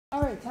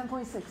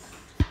10.6.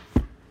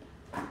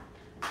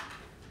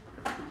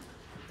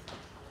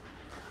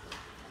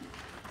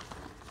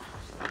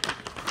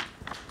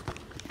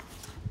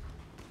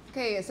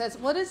 Okay, it says,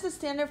 what is the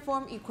standard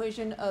form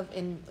equation of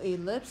an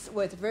ellipse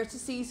with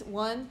vertices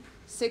 1,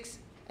 6,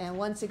 and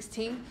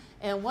 116,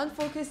 and one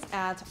focus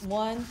at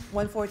 1,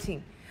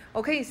 114?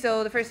 Okay,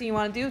 so the first thing you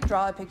want to do,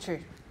 draw a picture.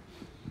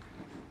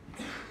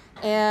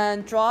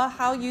 And draw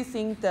how you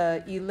think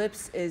the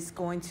ellipse is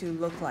going to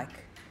look like.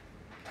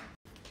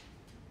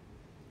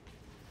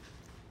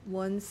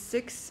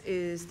 1,6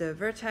 is the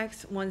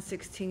vertex,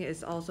 116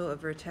 is also a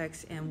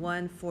vertex, and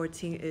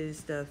 114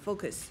 is the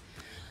focus.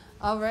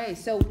 All right,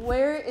 so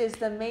where is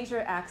the major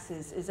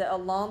axis? Is it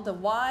along the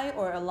y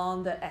or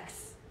along the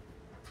x?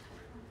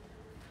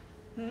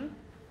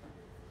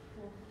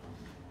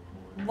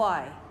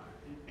 Y.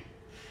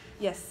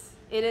 Yes,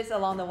 it is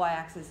along the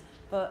y-axis,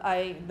 but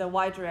the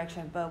y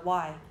direction, but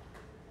why?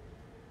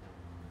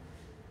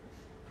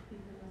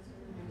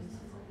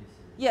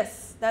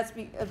 Yes, that's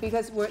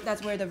because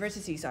that's where the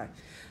vertices are.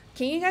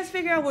 Can you guys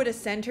figure out where the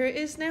center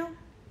is now?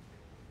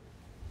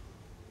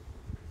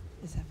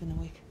 Is that been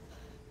awake?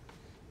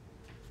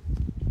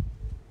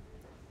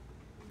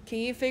 Can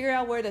you figure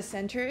out where the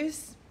center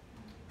is?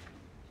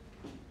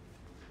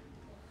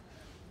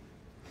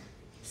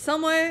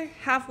 Somewhere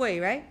halfway,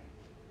 right?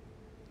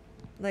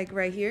 Like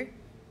right here?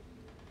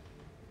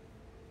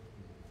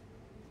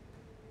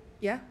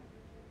 Yeah?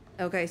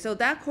 Okay, so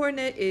that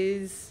coordinate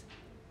is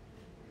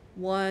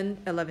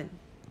 111.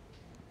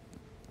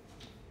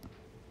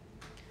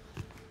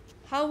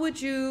 How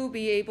would you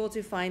be able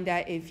to find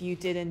that if you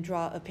didn't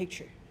draw a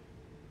picture?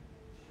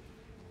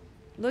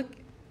 Look,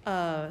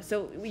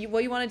 so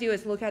what you want to do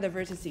is look at the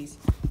vertices.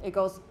 It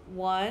goes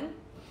 1,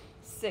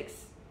 6,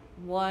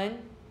 1,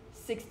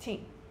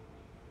 16.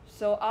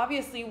 So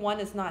obviously 1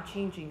 is not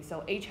changing,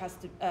 so h has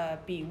to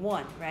be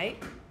 1,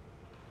 right?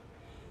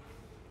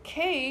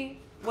 K,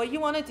 what you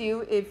want to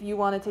do if you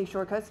want to take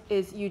shortcuts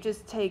is you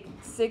just take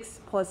 6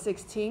 plus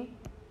 16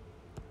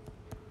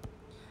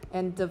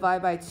 and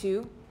divide by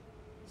 2.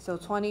 So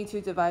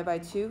 22 divided by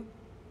 2.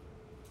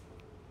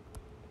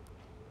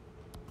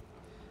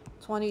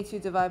 22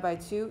 divided by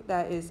 2,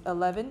 that is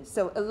 11.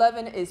 So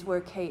 11 is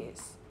where K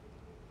is.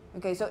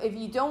 Okay, so if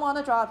you don't want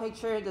to draw a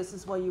picture, this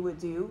is what you would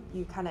do.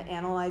 You kind of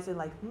analyze it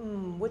like,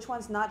 which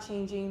one's not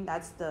changing?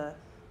 That's the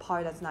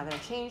part that's not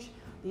going to change.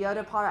 The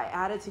other part I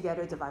added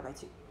together, divide by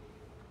 2.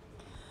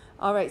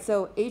 All right,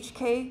 so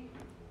HK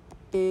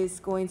is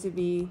going to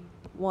be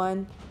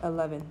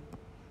 111.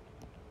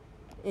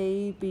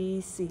 A, B,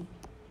 C.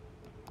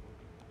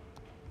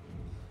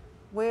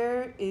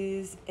 Where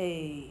is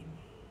A?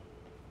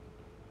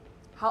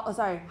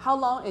 How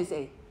long is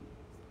A?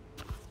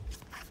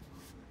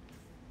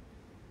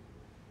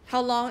 How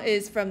long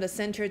is from the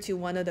center to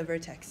one of the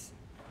vertex?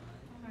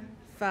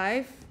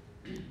 5.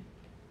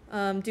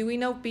 Do we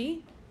know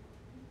B?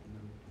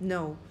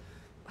 No.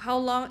 How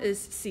long is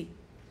C?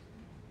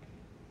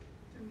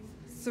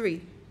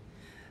 3.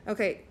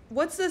 Okay,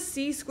 what's the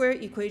C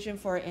squared equation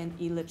for an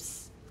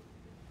ellipse?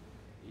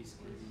 A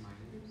squared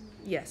minus?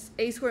 Yes,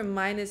 A squared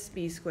minus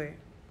B squared.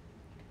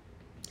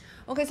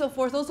 Okay, so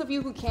for those of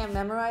you who can't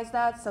memorize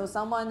that, so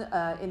someone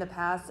in the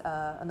past,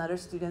 another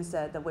student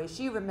said the way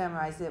she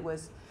memorized it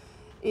was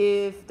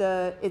if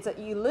it's an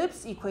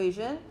ellipse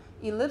equation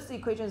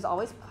is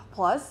always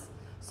plus,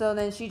 so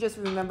then she just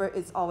remembered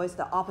it's always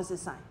the opposite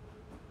sign.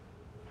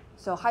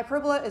 So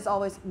hyperbola is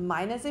always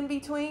minus in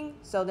between,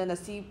 so then the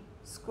C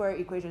square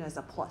equation is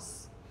a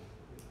plus.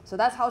 So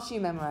that's how she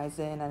memorized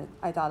it, and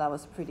I thought that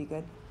was pretty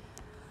good.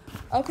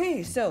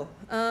 Okay, so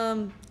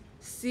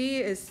C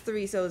is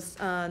 3, so it's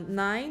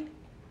 9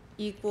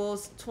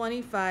 equals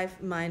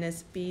 25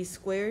 minus B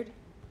squared.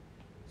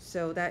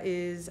 So that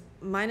is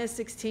minus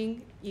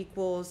 16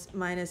 equals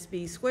minus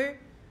B squared.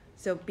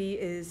 So B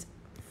is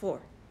 4.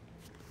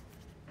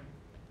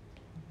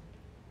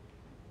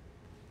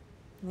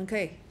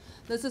 Okay,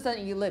 this is an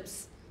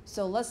ellipse.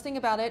 So let's think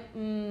about it.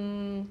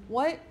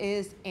 What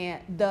is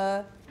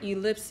the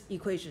ellipse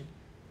equation?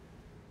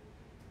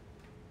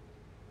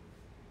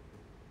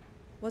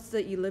 What's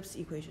the ellipse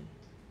equation?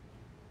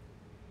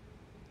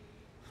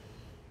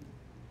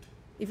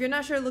 If you're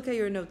not sure, look at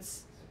your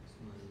notes.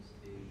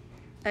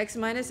 X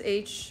minus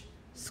h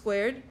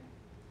squared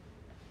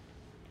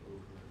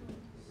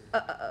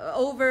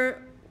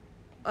over,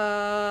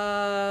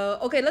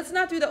 okay, let's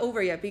not do the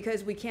over yet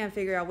because we can't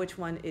figure out which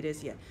one it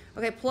is yet.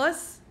 Okay,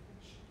 plus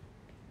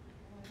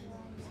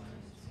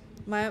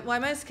y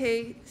minus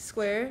k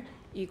squared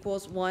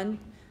equals 1.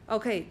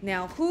 Okay,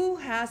 now who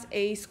has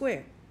a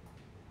squared?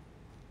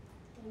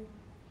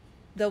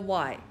 The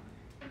y,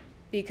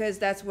 because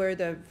that's where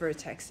the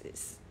vertex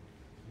is,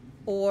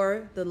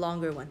 or the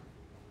longer one.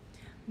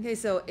 Okay,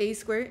 so a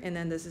squared, and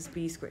then this is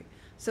b squared.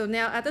 So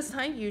now at this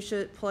time, you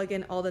should plug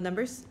in all the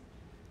numbers.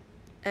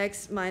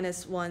 X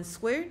minus 1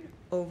 squared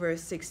over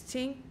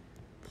 16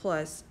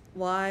 plus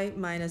y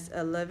minus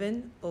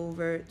 11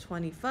 over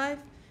 25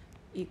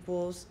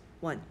 equals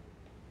 1.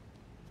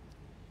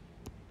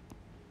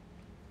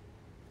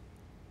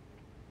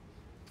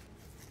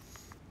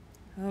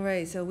 All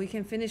right, so we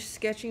can finish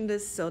sketching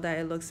this so that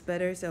it looks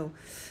better. So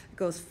it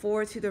goes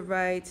 4 to the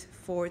right,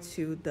 4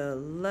 to the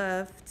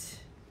left.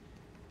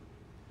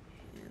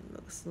 It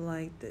looks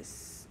like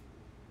this.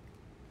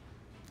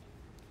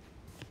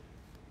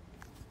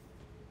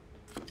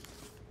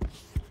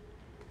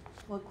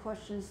 What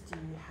questions do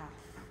you have?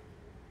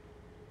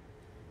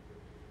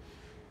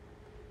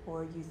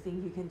 Or you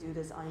think you can do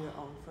this on your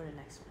own for the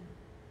next one?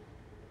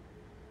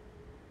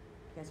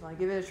 You guys want to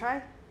give it a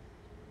try?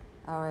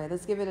 All right,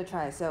 let's give it a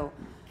try. So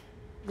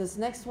this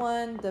next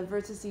one, the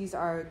vertices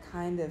are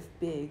kind of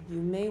big. You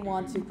may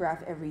want to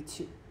graph every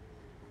 2.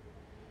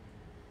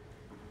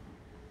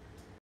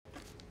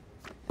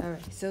 All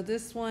right, so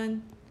this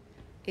one,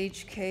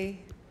 HK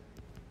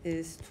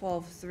is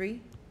 12.3.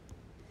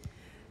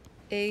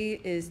 A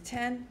is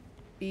 10,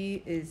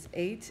 B is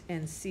 8,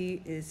 and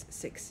C is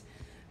 6.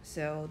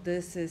 So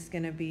this is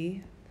going to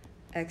be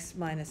x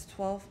minus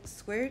 12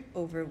 squared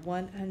over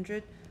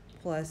 100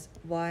 plus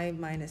y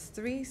minus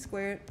 3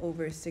 squared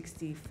over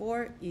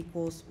 64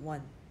 equals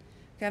 1.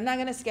 Okay, I'm not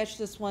going to sketch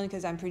this one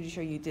because I'm pretty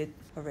sure you did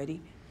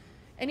already.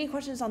 Any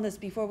questions on this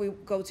before we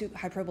go to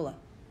hyperbola?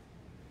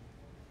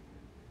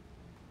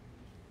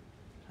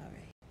 All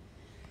right.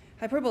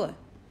 Hyperbola.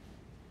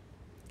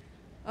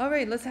 All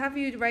right, let's have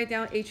you write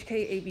down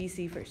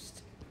HKABC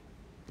first.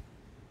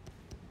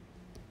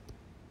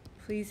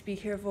 Please be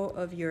careful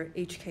of your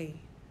HK.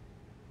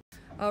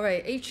 All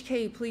right,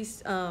 HK,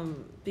 please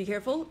be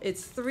careful.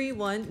 It's 3,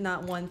 1,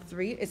 not 1,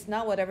 3. It's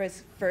not whatever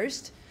is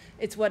first.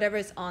 It's whatever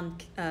is on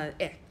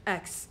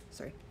X.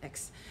 Sorry,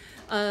 X.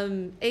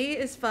 A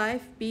is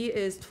 5, B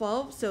is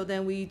 12. So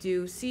then we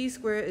do C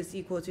squared is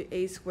equal to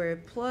A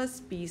squared plus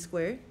B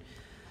squared.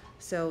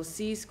 So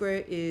C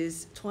squared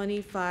is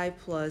 25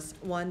 plus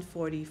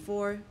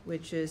 144,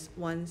 which is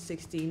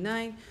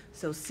 169.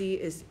 So C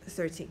is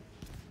 13.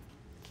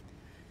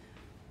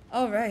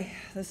 All right,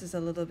 this is a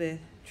little bit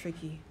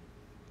tricky.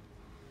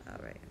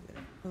 All right,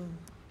 I'm gonna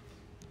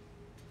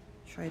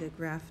try to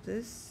graph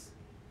this.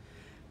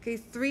 Okay,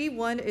 3,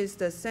 1 is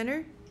the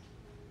center.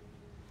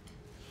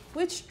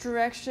 Which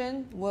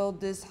direction will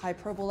this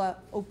hyperbola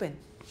open?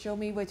 Show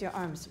me with your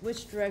arms.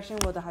 Which direction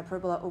will the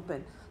hyperbola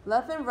open?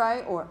 Left and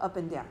right or up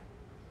and down?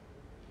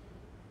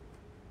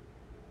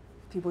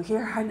 People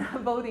here are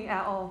not voting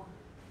at all.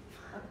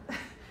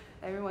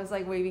 Everyone's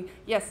like waving.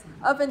 Yes,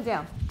 up and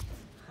down.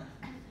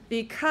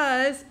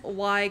 Because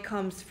y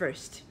comes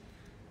first.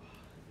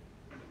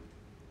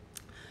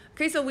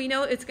 Okay, so we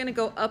know it's going to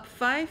go up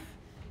 5,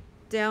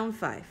 down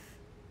 5.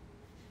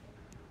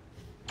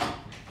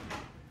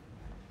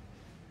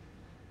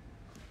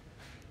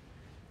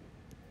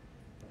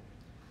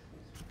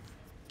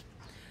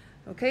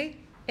 Okay,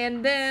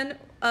 and then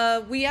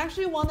we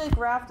actually want to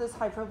graph this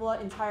hyperbola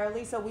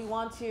entirely, so we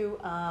want to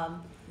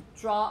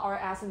draw our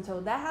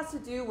asymptote. That has to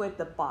do with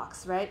the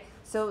box, right?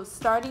 So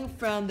starting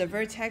from the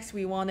vertex,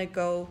 we want to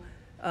go,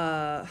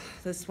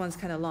 this one's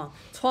kind of long,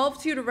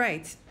 12 to the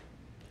right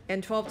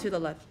and 12 to the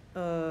left.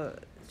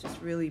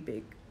 Just really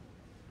big.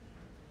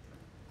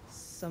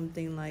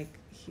 Something like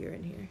here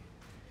and here.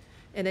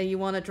 And then you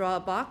want to draw a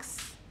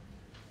box.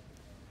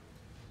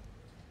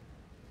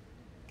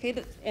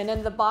 Okay, and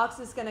then the box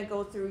is going to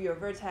go through your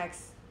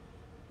vertex,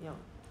 you know,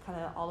 kind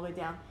of all the way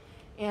down.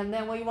 And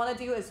then what you want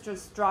to do is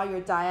just draw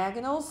your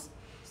diagonals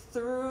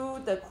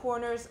through the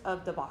corners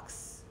of the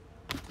box.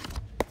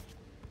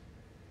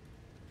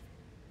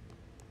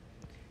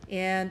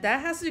 And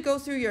that has to go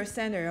through your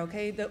center,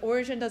 okay? The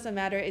origin doesn't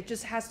matter. It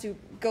just has to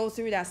go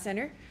through that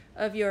center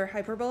of your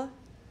hyperbola.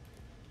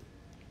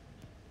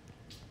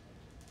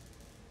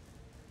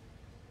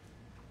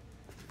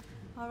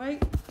 All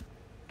right.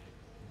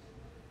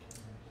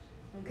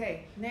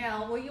 Okay,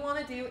 now what you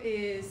want to do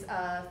is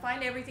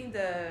find everything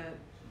the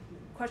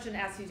question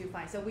asks you to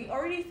find. So we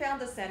already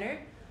found the center.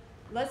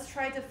 Let's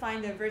try to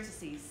find the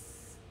vertices.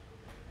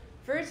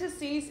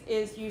 Vertices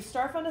is you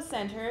start from the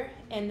center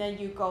and then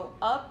you go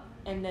up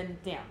and then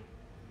down,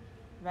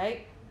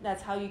 right?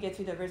 That's how you get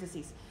to the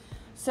vertices.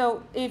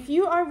 So if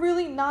you are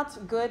really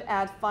not good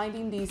at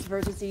finding these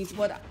vertices,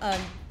 what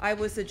I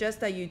would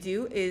suggest that you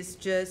do is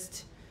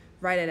just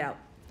write it out.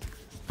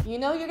 You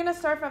know you're going to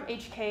start from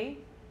HK,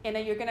 and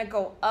then you're going to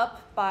go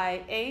up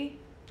by A,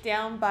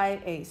 down by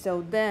A.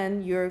 So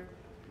then your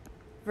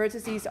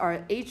vertices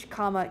are H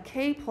comma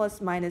K plus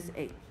minus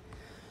A.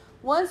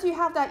 Once you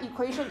have that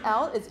equation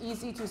out, it's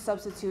easy to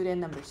substitute in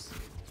numbers.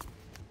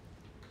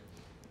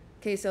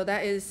 Okay, so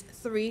that is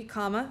 3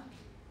 comma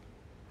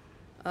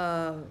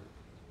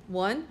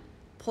 1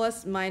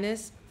 plus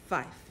minus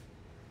 5.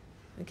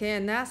 Okay,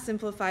 and that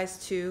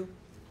simplifies to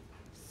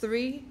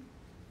 3.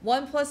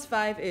 1 plus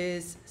 5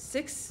 is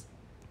 6.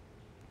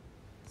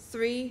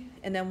 3,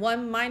 and then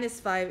 1 minus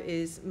 5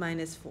 is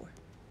minus 4.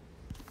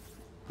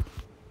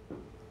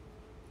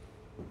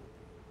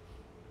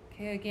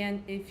 Okay,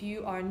 again, if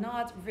you are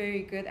not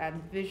very good at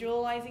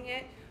visualizing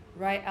it,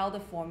 write out the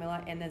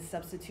formula and then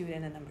substitute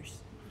in the numbers.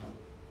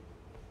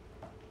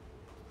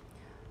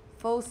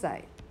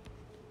 Foci.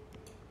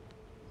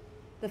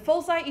 The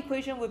foci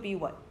equation would be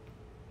what?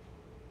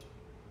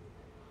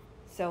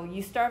 so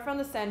you start from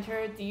the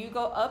center. Do you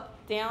go up,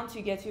 down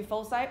to get to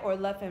foci, or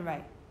left and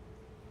right?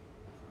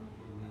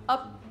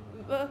 Up,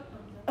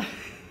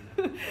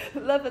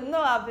 left and no,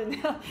 up and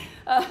down.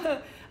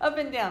 Up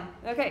and down.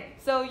 Okay,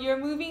 so you're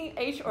moving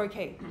H or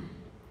K?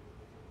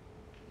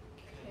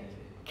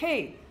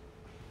 K.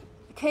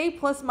 K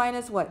plus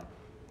minus what?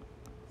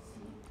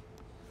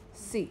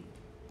 C.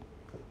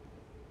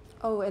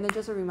 Oh, and then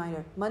just a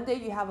reminder, Monday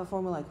you have a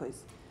formula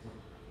quiz.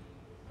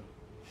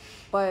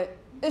 But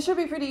it should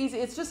be pretty easy.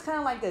 It's just kind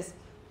of like this.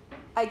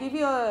 I give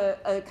you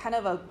a kind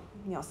of a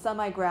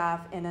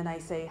semi-graph, and then I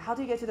say, how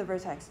do you get to the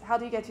vertex? How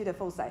do you get to the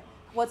foci?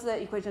 What's the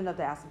equation of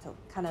the asymptote?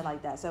 Kind of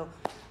like that. So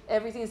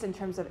everything is in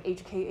terms of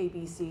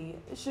HKABC.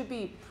 It should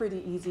be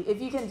pretty easy.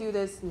 If you can do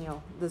this,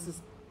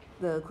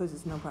 the quiz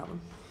is no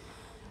problem.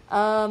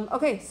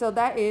 Okay, so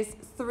that is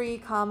 3,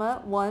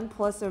 1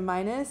 plus or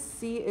minus.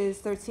 C is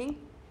 13.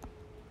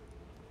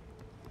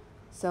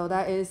 So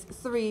that is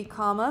 3,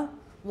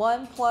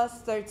 1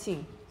 plus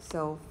 13,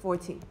 so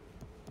 14.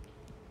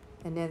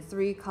 And then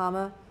 3,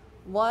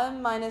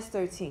 1 minus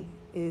 13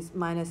 is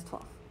minus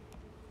 12.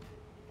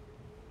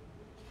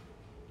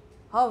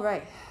 All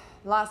right,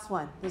 last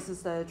one. This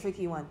is the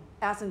tricky one.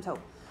 Asymptote.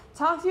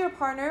 Talk to your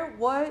partner.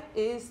 What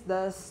is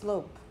the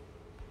slope?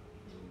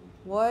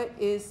 What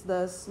is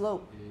the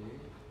slope?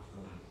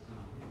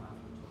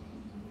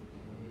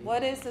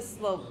 What is the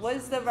slope? What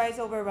is the rise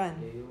over run?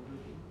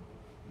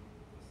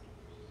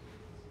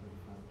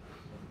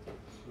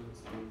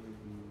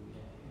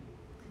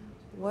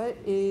 What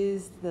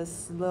is the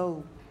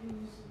slope?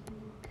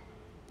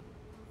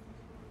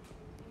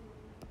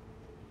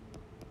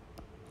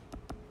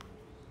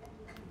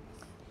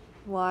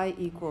 Y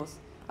equals.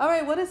 All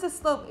right, what is the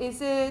slope?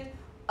 Is it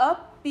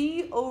up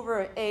B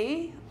over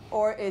A,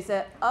 or is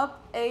it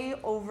up A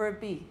over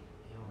B?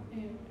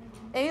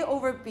 A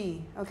over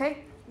B,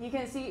 okay? You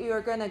can see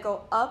you're going to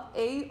go up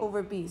A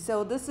over B.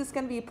 So this is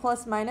going to be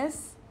plus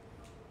minus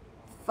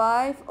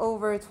 5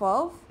 over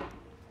 12.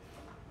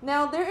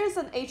 Now, there is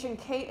an H and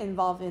K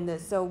involved in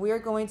this, so we're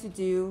going to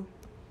do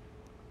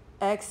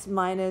x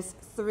minus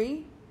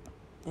 3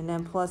 and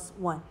then plus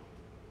 1.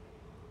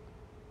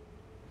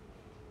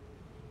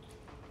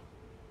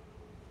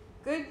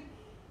 Good?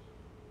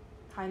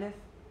 Kind of?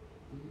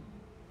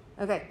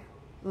 Okay,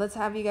 let's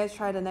have you guys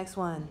try the next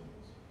one.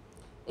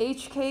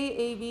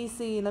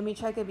 HKABC, let me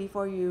check it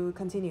before you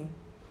continue.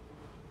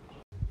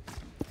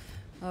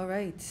 All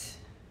right.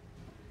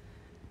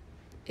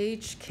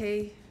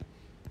 HK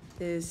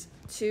is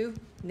 2,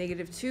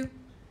 negative 2.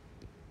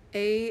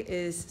 A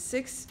is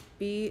 6,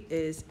 B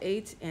is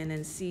 8, and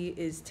then C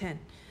is 10.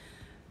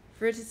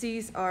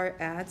 Vertices are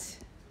at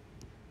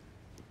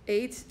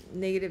 8,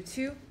 negative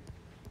 2,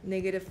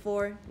 negative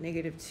 4,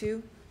 negative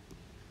 2.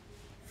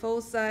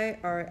 Foci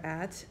are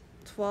at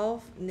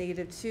 12,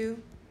 negative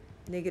 2,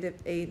 negative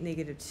 8,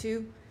 negative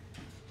 2.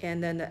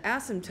 And then the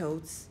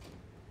asymptotes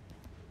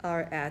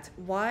are at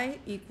y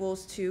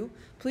equals 2.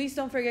 Please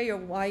don't forget your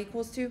y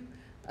equals 2.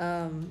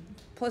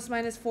 Plus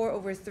minus 4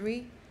 over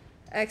 3.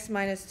 X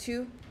minus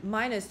 2,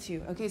 minus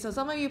 2. Okay, so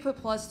some of you put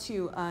plus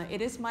 2.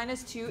 It is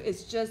minus 2.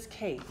 It's just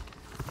k.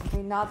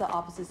 Okay, not the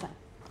opposite sign.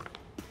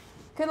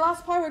 Okay, the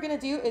last part we're going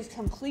to do is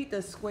complete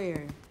the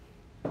square.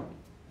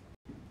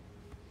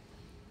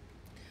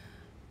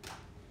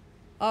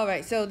 All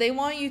right, so they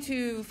want you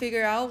to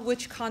figure out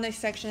which conic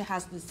section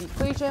has this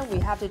equation. We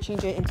have to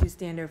change it into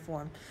standard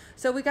form.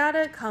 So we got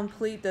to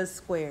complete the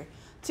square.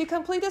 To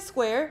complete the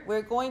square,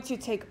 we're going to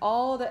take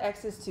all the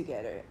x's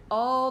together,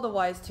 all the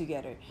y's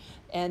together,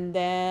 and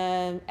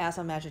then add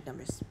some magic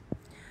numbers.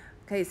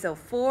 Okay, so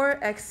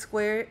 4x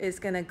squared is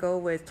going to go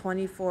with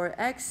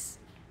 24x.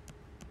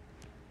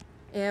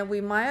 And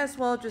we might as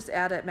well just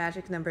add a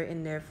magic number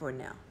in there for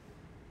now.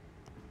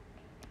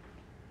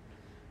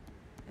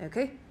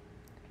 Okay.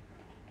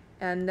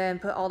 And then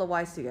put all the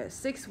y's together.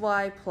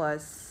 6y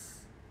plus,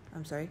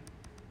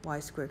 y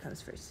squared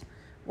comes first.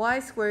 Y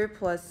squared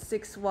plus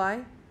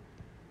 6y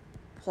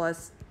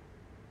plus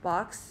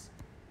box.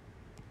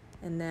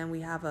 And then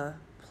we have a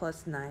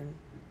plus 9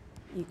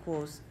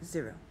 equals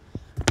 0.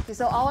 Okay,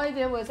 so all I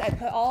did was I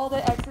put all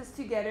the x's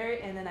together,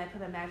 and then I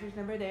put a magic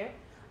number there.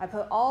 I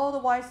put all the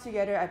y's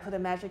together, I put a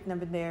magic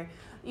number there.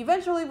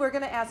 Eventually, we're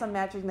going to add some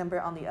magic number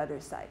on the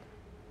other side.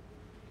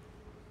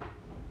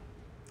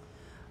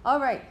 All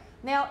right.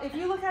 Now, if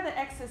you look at the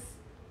x's,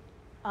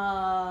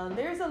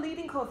 there's a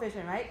leading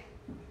coefficient, right?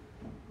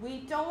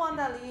 We don't want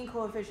that leading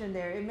coefficient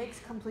there. It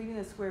makes completing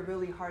the square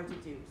really hard to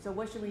do. So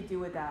what should we do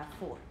with that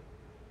 4?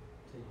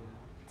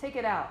 Take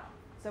it out.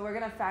 So we're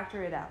going to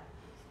factor it out.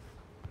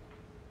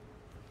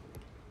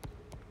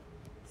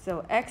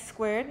 So x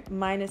squared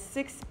minus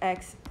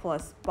 6x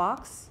plus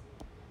box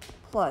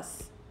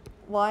plus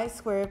y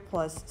squared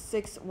plus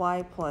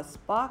 6y plus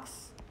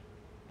box.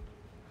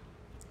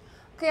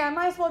 Okay, I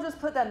might as well just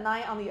put that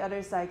 9 on the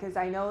other side because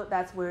I know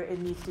that's where it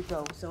needs to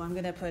go. So I'm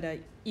going to put a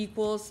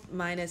equals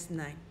minus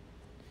 9.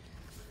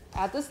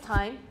 At this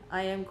time,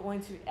 I am going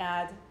to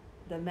add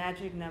the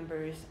magic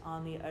numbers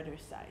on the other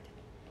side.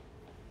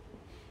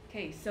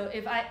 Okay, so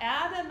if I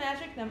add a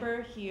magic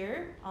number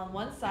here on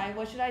one side,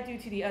 what should I do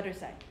to the other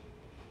side?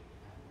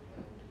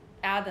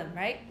 Add them,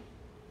 right?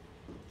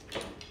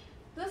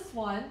 This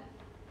one,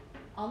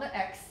 on the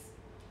x,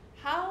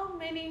 how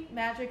many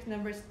magic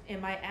numbers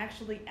am I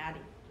actually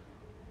adding?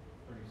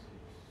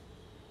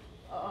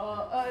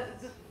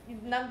 36.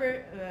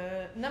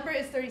 Number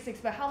is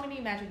 36, but how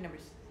many magic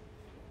numbers?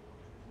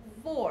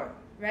 4,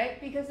 right?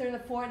 Because there's a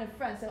 4 in the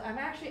front, so I'm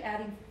actually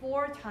adding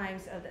 4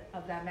 times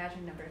of that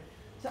magic number.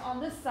 So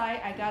on this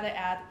side, I gotta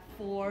add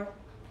 4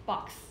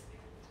 bucks.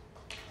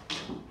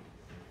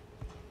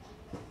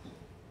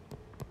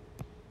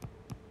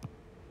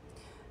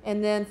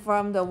 And then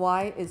from the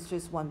y, it's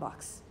just 1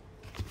 box.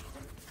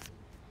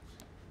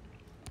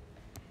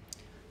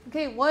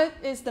 Okay, what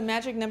is the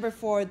magic number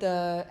for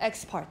the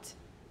x part?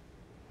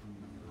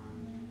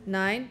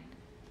 9.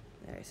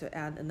 All right, so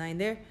add a 9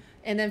 there.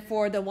 And then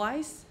for the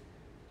y's?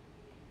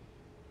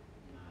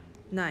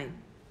 9.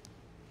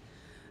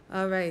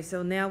 All right,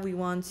 so now we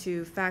want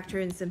to factor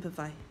and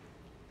simplify.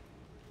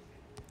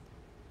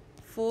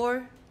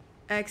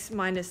 4x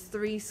minus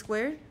 3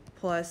 squared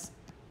plus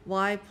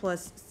y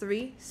plus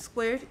 3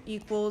 squared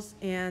equals,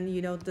 and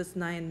you know this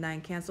 9 and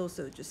 9 cancel,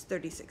 so just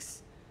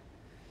 36.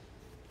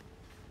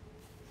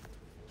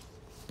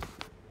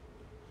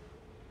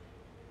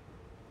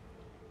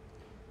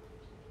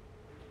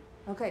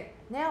 Okay,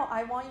 now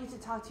I want you to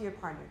talk to your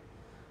partner.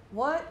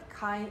 What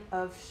kind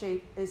of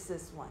shape is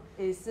this one?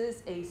 Is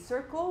this a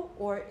circle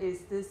or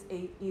is this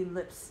an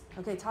ellipse?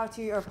 Okay, talk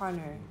to your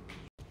partner.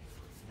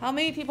 How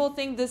many people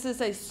think this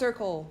is a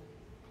circle?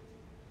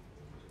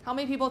 How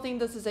many people think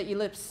this is an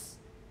ellipse?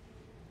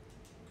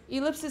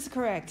 Ellipse is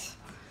correct.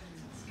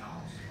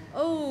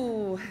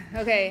 Oh,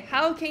 okay.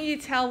 How can you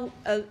tell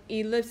an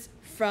ellipse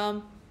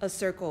from a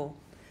circle?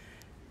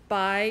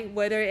 By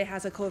whether it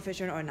has a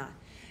coefficient or not.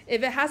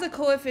 If it has a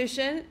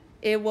coefficient,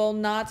 it will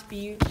not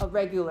be a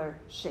regular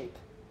shape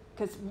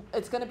because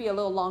it's going to be a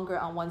little longer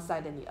on one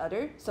side than the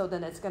other. So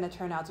then it's going to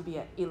turn out to be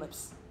an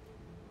ellipse.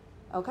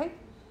 Okay?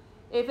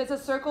 If it's a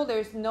circle,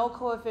 there's no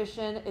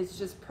coefficient. It's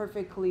just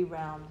perfectly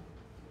round.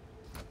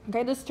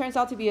 Okay, this turns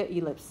out to be an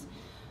ellipse.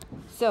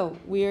 So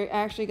we're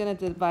actually going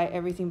to divide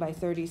everything by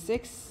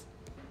 36.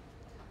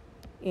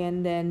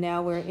 And then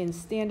now we're in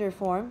standard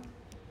form.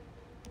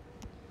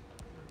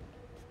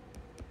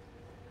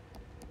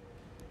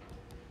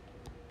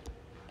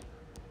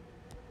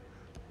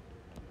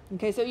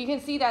 Okay, so you can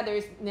see that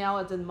there's now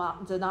a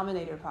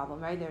denominator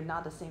problem, right? They're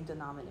not the same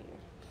denominator.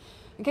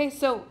 Okay,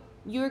 so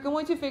you're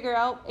going to figure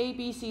out A,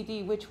 B, C,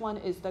 D, which one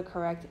is the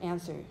correct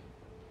answer.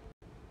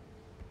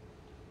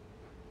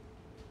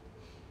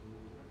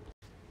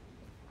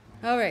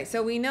 All right,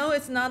 so we know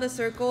it's not a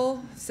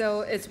circle,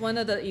 so it's one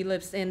of the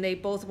ellipses, and they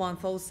both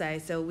want both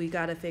sides, so we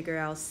got to figure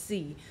out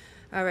C.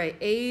 All right,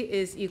 A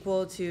is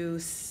equal to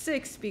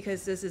 6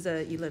 because this is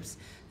an ellipse.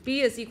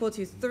 B is equal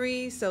to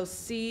 3, so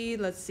C,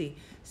 let's see.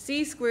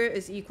 C squared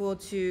is equal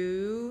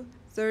to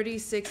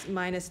 36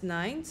 minus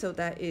 9, so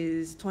that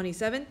is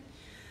 27.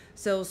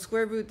 So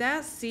square root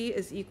that, C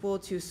is equal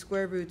to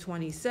square root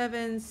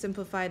 27.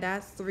 Simplify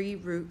that, 3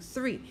 root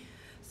 3.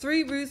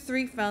 3 root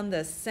 3 found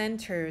the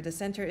center. The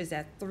center is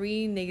at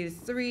 3, negative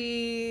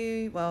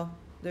 3. Well,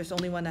 there's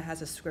only one that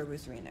has a square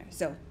root 3 in there,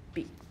 so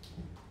B.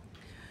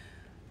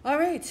 All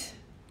right,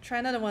 try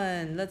another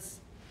one. Let's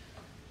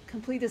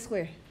complete the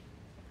square.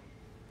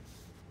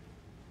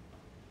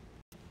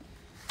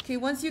 Okay,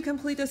 once you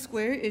complete the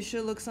square, it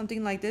should look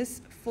something like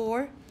this.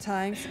 4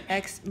 times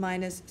x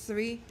minus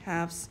 3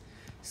 halves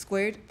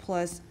squared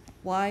plus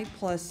y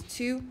plus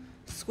 2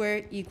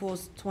 squared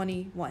equals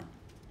 21.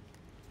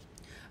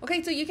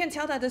 Okay, so you can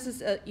tell that this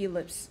is an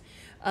ellipse.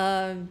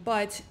 And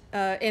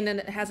then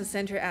it has a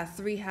center at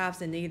 3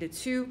 halves and negative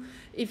 2.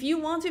 If you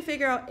want to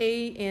figure out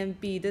A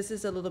and B, this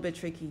is a little bit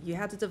tricky. You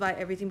have to divide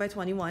everything by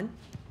 21.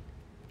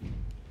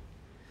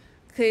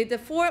 Okay, the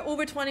 4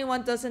 over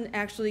 21 doesn't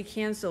actually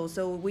cancel,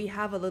 so we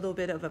have a little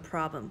bit of a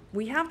problem.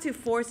 We have to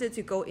force it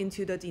to go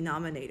into the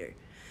denominator.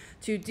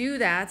 To do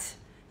that,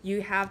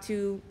 you have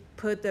to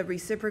put the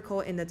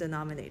reciprocal in the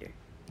denominator.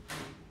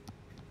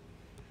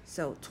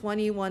 So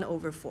 21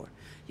 over 4.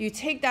 You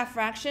take that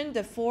fraction,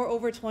 the 4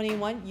 over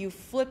 21, you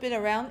flip it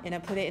around and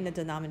then put it in the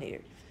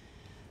denominator.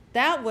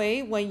 That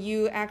way, when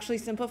you actually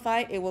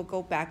simplify, it will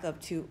go back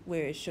up to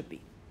where it should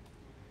be.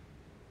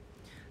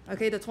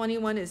 Okay, the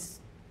 21 is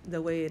the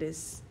way it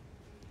is,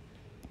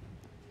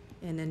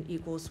 and then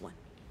equals 1.